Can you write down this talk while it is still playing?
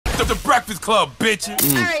The Breakfast Club,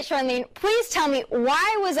 bitches. All right, Charlamagne, please tell me,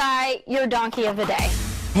 why was I your donkey of the day?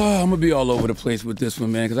 Oh, I'm going to be all over the place with this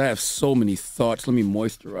one, man, because I have so many thoughts. Let me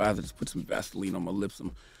moisturize. I just put some Vaseline on my lips.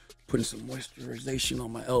 I'm putting some moisturization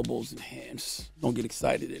on my elbows and hands. Don't get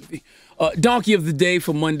excited, Envy. Donkey of the day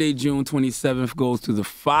for Monday, June 27th goes to the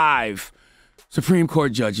 5 Supreme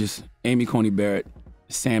Court judges: Amy Coney Barrett,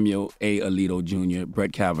 Samuel A. Alito Jr.,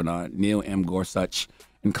 Brett Kavanaugh, Neil M. Gorsuch,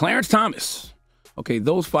 and Clarence Thomas. Okay,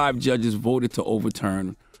 those 5 judges voted to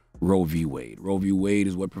overturn Roe v. Wade. Roe v. Wade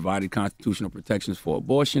is what provided constitutional protections for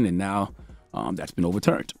abortion, and now that's been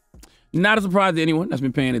overturned. Not a surprise to anyone that's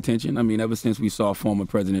been paying attention. I mean, ever since we saw former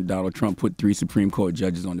President Donald Trump put 3 Supreme Court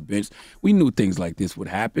judges on the bench, we knew things like this would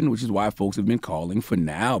happen, which is why folks have been calling for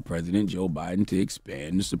now President Joe Biden to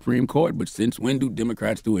expand the Supreme Court. But since when do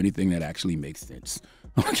Democrats do anything that actually makes sense?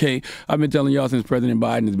 Okay, I've been telling y'all since President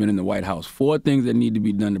Biden has been in the White House, 4 things that need to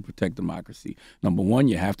be done to protect democracy. Number 1,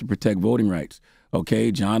 you have to protect voting rights.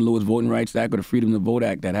 Okay, John Lewis Voting Rights Act or the Freedom to Vote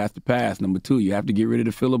Act, that has to pass. Number 2, you have to get rid of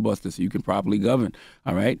the filibuster so you can properly govern.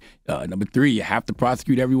 All right. Number 3, you have to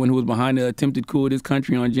prosecute everyone who was behind the attempted coup of this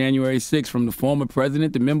country on January 6th, from the former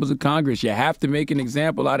president to members of Congress. You have to make an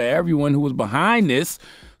example out of everyone who was behind this,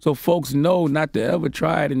 so folks know not to ever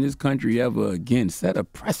try it in this country ever again. Set a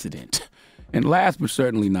precedent. And last but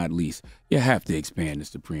certainly not least, you have to expand the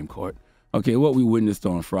Supreme Court. Okay, what we witnessed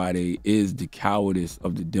on Friday is the cowardice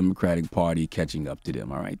of the Democratic Party catching up to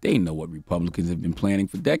them, all right? They know what Republicans have been planning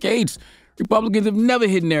for decades. Republicans have never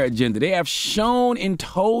hidden their agenda. They have shown and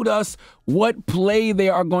told us what play they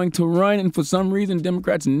are going to run, and for some reason,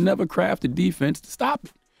 Democrats never craft a defense to stop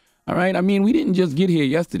it, all right? I mean, we didn't just get here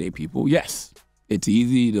yesterday, people. Yes, it's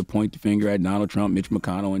easy to point the finger at Donald Trump, Mitch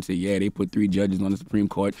McConnell, and say, yeah, they put 3 judges on the Supreme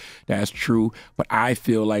Court. That's true. But I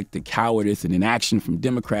feel like the cowardice and inaction from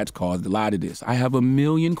Democrats caused a lot of this. I have a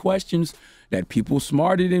million questions that people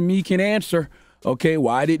smarter than me can answer. Okay,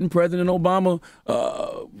 why didn't President Obama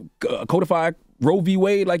codify Roe v.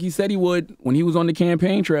 Wade like he said he would when he was on the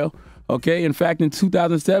campaign trail? Okay, in fact, in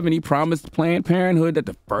 2007, he promised Planned Parenthood that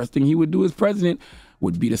the first thing he would do as president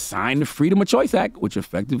would be to sign the Freedom of Choice Act, which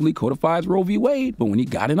effectively codifies Roe v. Wade. But when he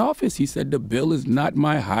got in office, he said the bill is not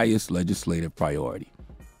my highest legislative priority.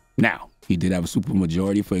 Now, he did have a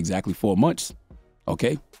supermajority for exactly 4 months.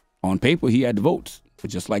 Okay, on paper, he had the votes. But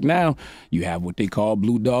just like now, you have what they call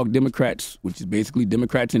blue dog Democrats, which is basically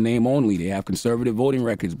Democrats in name only. They have conservative voting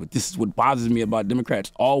records. But this is what bothers me about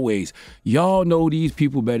Democrats always. Y'all know these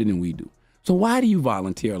people better than we do. So why do you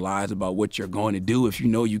volunteer lies about what you're going to do if you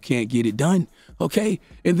know you can't get it done? Okay?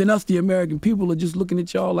 And then us, the American people, are just looking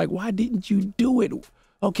at y'all like, why didn't you do it?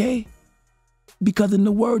 Okay? Because in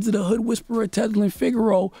the words of the hood whisperer, Teslin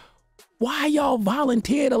Figaro, why y'all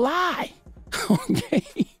volunteer to lie? Okay?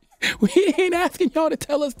 We ain't asking y'all to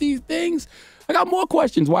tell us these things. I got more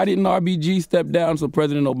questions. Why didn't RBG step down so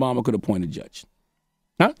President Obama could appoint a judge?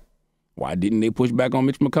 Huh? Why didn't they push back on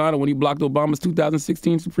Mitch McConnell when he blocked Obama's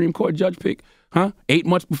 2016 Supreme Court judge pick? Huh? 8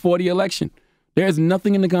 months before the election. There's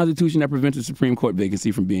nothing in the Constitution that prevents a Supreme Court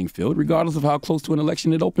vacancy from being filled, regardless of how close to an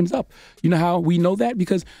election it opens up. You know how we know that?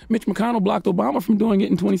 Because Mitch McConnell blocked Obama from doing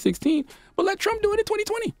it in 2016, but let Trump do it in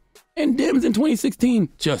 2020. And Dems in 2016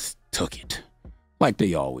 just took it. Like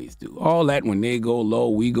they always do. All that when they go low,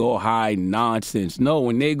 we go high nonsense. No,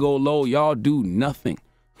 when they go low, y'all do nothing.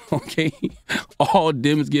 Okay? All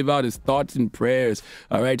Dems give out is thoughts and prayers,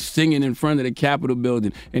 all right, singing in front of the Capitol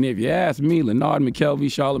building. And if you ask me, Leonard McKelvey,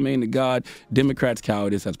 Charlamagne the God, Democrats'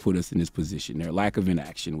 cowardice has put us in this position. Their lack of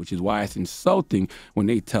inaction, which is why it's insulting when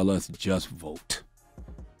they tell us just vote.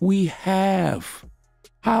 We have.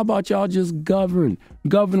 How about y'all just govern?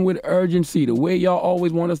 Govern with urgency, the way y'all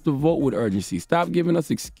always want us to vote with urgency. Stop giving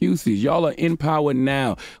us excuses. Y'all are in power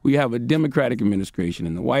now. We have a Democratic administration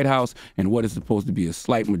in the White House and what is supposed to be a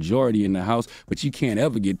slight majority in the House, but you can't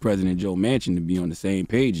ever get President Joe Manchin to be on the same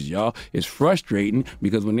page as y'all. It's frustrating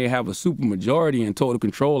because when they have a supermajority and total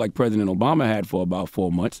control like President Obama had for about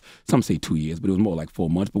 4 months, some say 2 years, but it was more like 4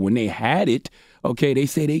 months, but when they had it, okay, they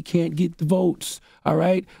say they can't get the votes, all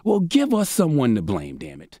right? Well, give us someone to blame,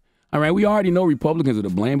 damn it. All right, we already know Republicans are to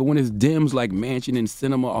blame, but when it's Dems like Manchin and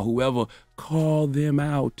Sinema or whoever, call them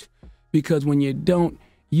out. Because when you don't,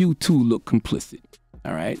 you too look complicit,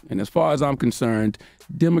 all right? And as far as I'm concerned,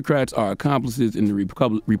 Democrats are accomplices in the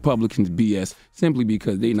Republicans' BS simply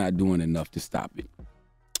because they're not doing enough to stop it.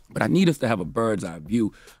 But I need us to have a bird's eye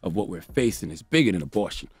view of what we're facing. It's bigger than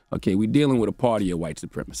abortion, okay? We're dealing with a party of white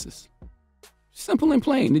supremacists. Simple and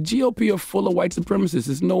plain. The GOP are full of white supremacists.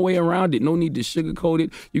 There's no way around it. No need to sugarcoat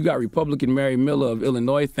it. You got Republican Mary Miller of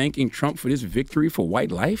Illinois thanking Trump for this victory for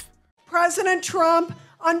white life. President Trump,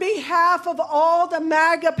 on behalf of all the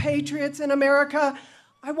MAGA patriots in America,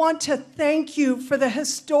 I want to thank you for the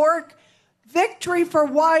historic victory for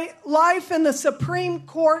life in the Supreme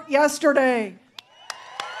Court yesterday.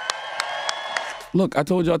 Look, I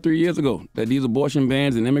told y'all 3 years ago that these abortion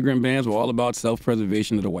bans and immigrant bans were all about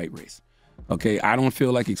self-preservation of the white race. Okay, I don't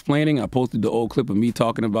feel like explaining. I posted the old clip of me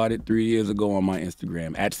talking about it 3 years ago on my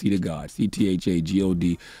Instagram, @CTHAGOD,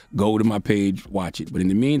 CTHAGOD. Go to my page, watch it. But in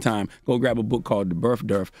the meantime, go grab a book called The Birth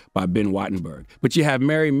Dearth by Ben Wattenberg. But you have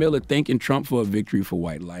Mary Miller thanking Trump for a victory for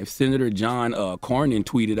white life. Senator John Cornyn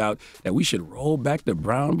tweeted out that we should roll back the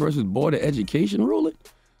Brown versus Board of Education ruling.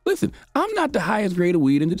 Listen, I'm not the highest grade of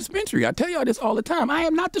weed in the dispensary. I tell y'all this all the time. I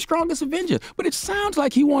am not the strongest Avenger, but it sounds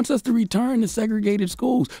like he wants us to return to segregated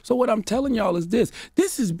schools. So what I'm telling y'all is this.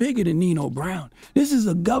 This is bigger than Nino Brown. This is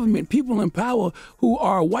a government, people in power who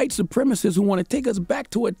are white supremacists who want to take us back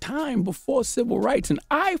to a time before civil rights. And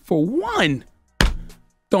I, for one,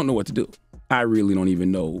 don't know what to do. I really don't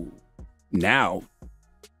even know now,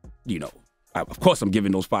 of course I'm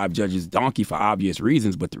giving those 5 judges donkey for obvious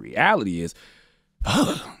reasons, but the reality is,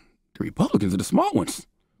 the Republicans are the smart ones.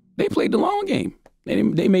 They played the long game.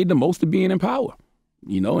 They made the most of being in power,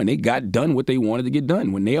 and they got done what they wanted to get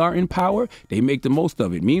done. When they are in power, they make the most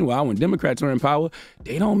of it. Meanwhile, when Democrats are in power,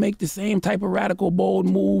 they don't make the same type of radical, bold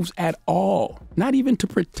moves at all, not even to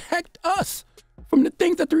protect us from the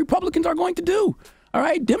things that the Republicans are going to do. All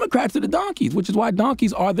right, Democrats are the donkeys, which is why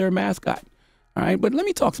donkeys are their mascot. All right, but let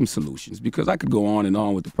me talk some solutions, because I could go on and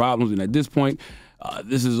on with the problems, and at this point,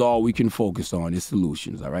 this is all we can focus on is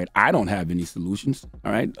solutions, all right? I don't have any solutions,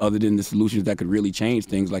 all right, other than the solutions that could really change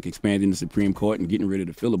things like expanding the Supreme Court and getting rid of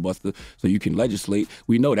the filibuster so you can legislate.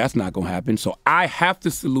 We know that's not going to happen, so I have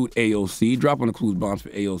to salute AOC. Drop on the clues bombs for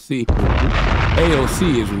AOC.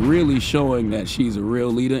 AOC is really showing that she's a real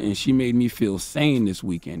leader, and she made me feel sane this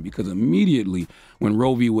weekend, because immediately when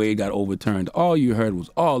Roe v. Wade got overturned, all you heard was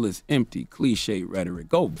all this empty, cliche rhetoric.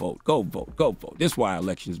 Go vote, go vote, go vote. This is why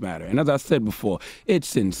elections matter. And as I said before,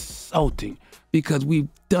 it's insulting, because we've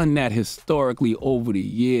done that historically over the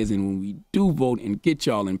years. And when we do vote and get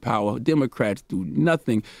y'all in power, Democrats do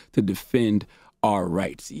nothing to defend our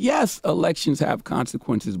rights. Yes, elections have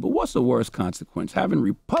consequences, but what's the worst consequence? Having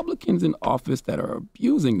Republicans in office that are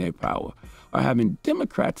abusing their power, or having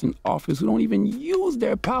Democrats in office who don't even use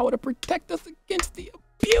their power to protect us against the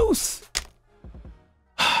abuse?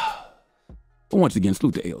 But once again,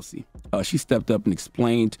 salute to AOC. She stepped up and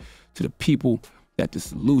explained to the people that the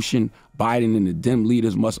solution Biden and the Dem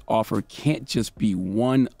leaders must offer can't just be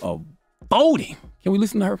one of voting. Can we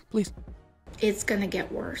listen to her, please? It's going to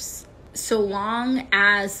get worse. So long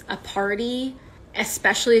as a party,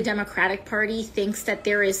 especially a Democratic Party, thinks that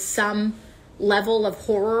there is some level of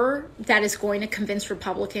horror that is going to convince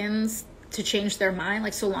Republicans to change their mind,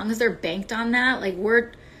 like so long as they're banked on that,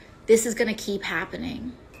 this is going to keep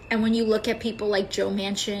happening. And when you look at people like Joe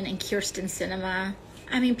Manchin and Kyrsten Sinema,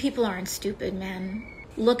 people aren't stupid, man.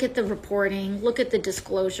 Look at the reporting, look at the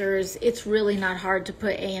disclosures. It's really not hard to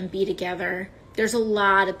put A and B together. There's a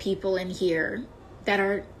lot of people in here that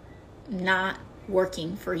are not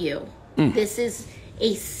working for you. This is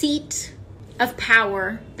a seat of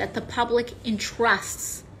power that the public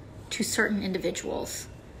entrusts to certain individuals.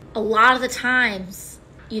 A lot of the times,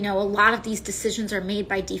 a lot of these decisions are made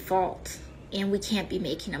by default, and we can't be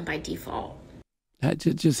making them by default.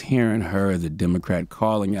 Just hearing her, the Democrat,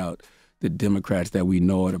 calling out the Democrats that we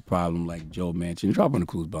know are the problem, like Joe Manchin. Drop on the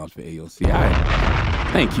clues bombs for AOC.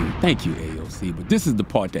 Thank you, AOC. But this is the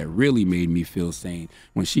part that really made me feel sane,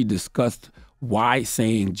 when she discussed why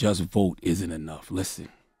saying just vote isn't enough. Listen.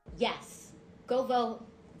 Yes, go vote.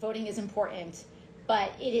 Voting is important,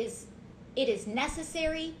 but it is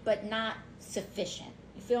necessary, but not sufficient.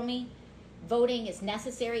 You feel me? Voting is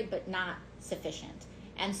necessary, but not sufficient.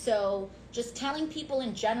 And so just telling people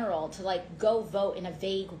in general to go vote in a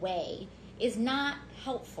vague way is not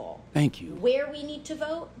helpful. Thank you. Where we need to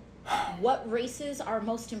vote, what races are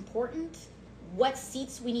most important, what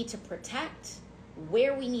seats we need to protect,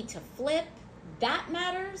 where we need to flip, that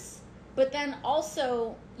matters. But then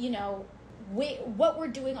also, what we're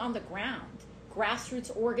doing on the ground,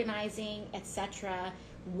 grassroots organizing, etc.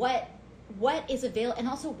 What is available, and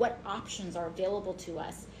also what options are available to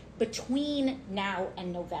us between now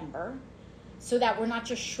and November, so that we're not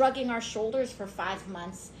just shrugging our shoulders for 5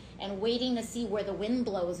 months and waiting to see where the wind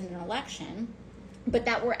blows in an election, but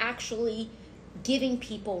that we're actually giving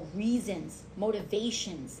people reasons,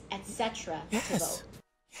 motivations, etc. to vote.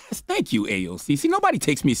 Yes, thank you, AOC. See, nobody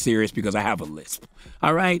takes me serious because I have a lisp,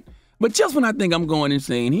 all right? But just when I think I'm going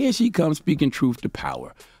insane, here she comes speaking truth to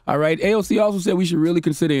power. All right, AOC also said we should really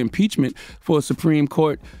consider impeachment for Supreme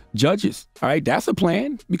Court judges. All right, that's a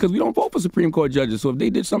plan, because we don't vote for Supreme Court judges. So if they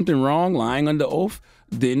did something wrong, lying under oath,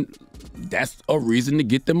 then that's a reason to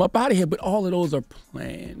get them up out of here. But all of those are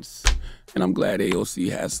plans. And I'm glad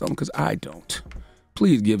AOC has some, because I don't.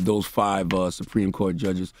 Please give those 5 Supreme Court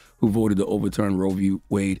judges who voted to overturn Roe v.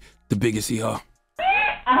 Wade the biggest hee-haw.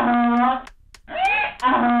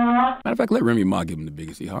 Matter of fact, let Remy Ma give him the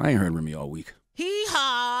biggest hee-haw. I ain't heard Remy all week.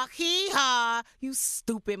 Hee-haw, you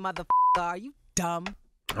stupid motherfucker. Are you dumb?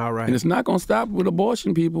 All right. And it's not going to stop with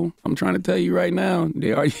abortion, people. I'm trying to tell you right now.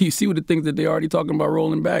 You see what the things that they're already talking about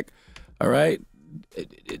rolling back, all right?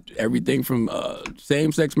 Everything from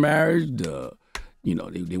same-sex marriage to,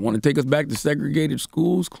 they want to take us back to segregated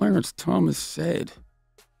schools. Clarence Thomas said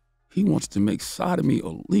he wants to make sodomy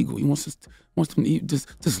illegal. He wants to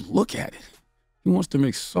just look at it. He wants to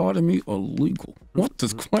make sodomy illegal.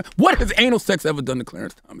 What has anal sex ever done to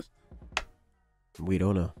Clarence Thomas? We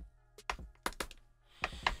don't know.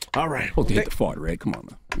 All right. Oh, they hit the fart, Red. Come on,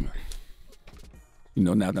 man.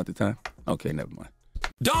 Now's not the time? Okay, never mind.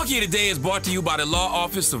 Donkey of the Day is brought to you by the law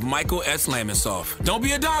office of Michael S. Lamonsoff. Don't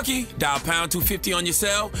be a donkey. Dial pound 250 on your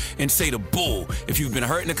cell and say the bull if you've been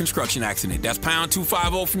hurt in a construction accident. That's pound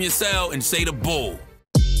 250 from your cell and say the bull.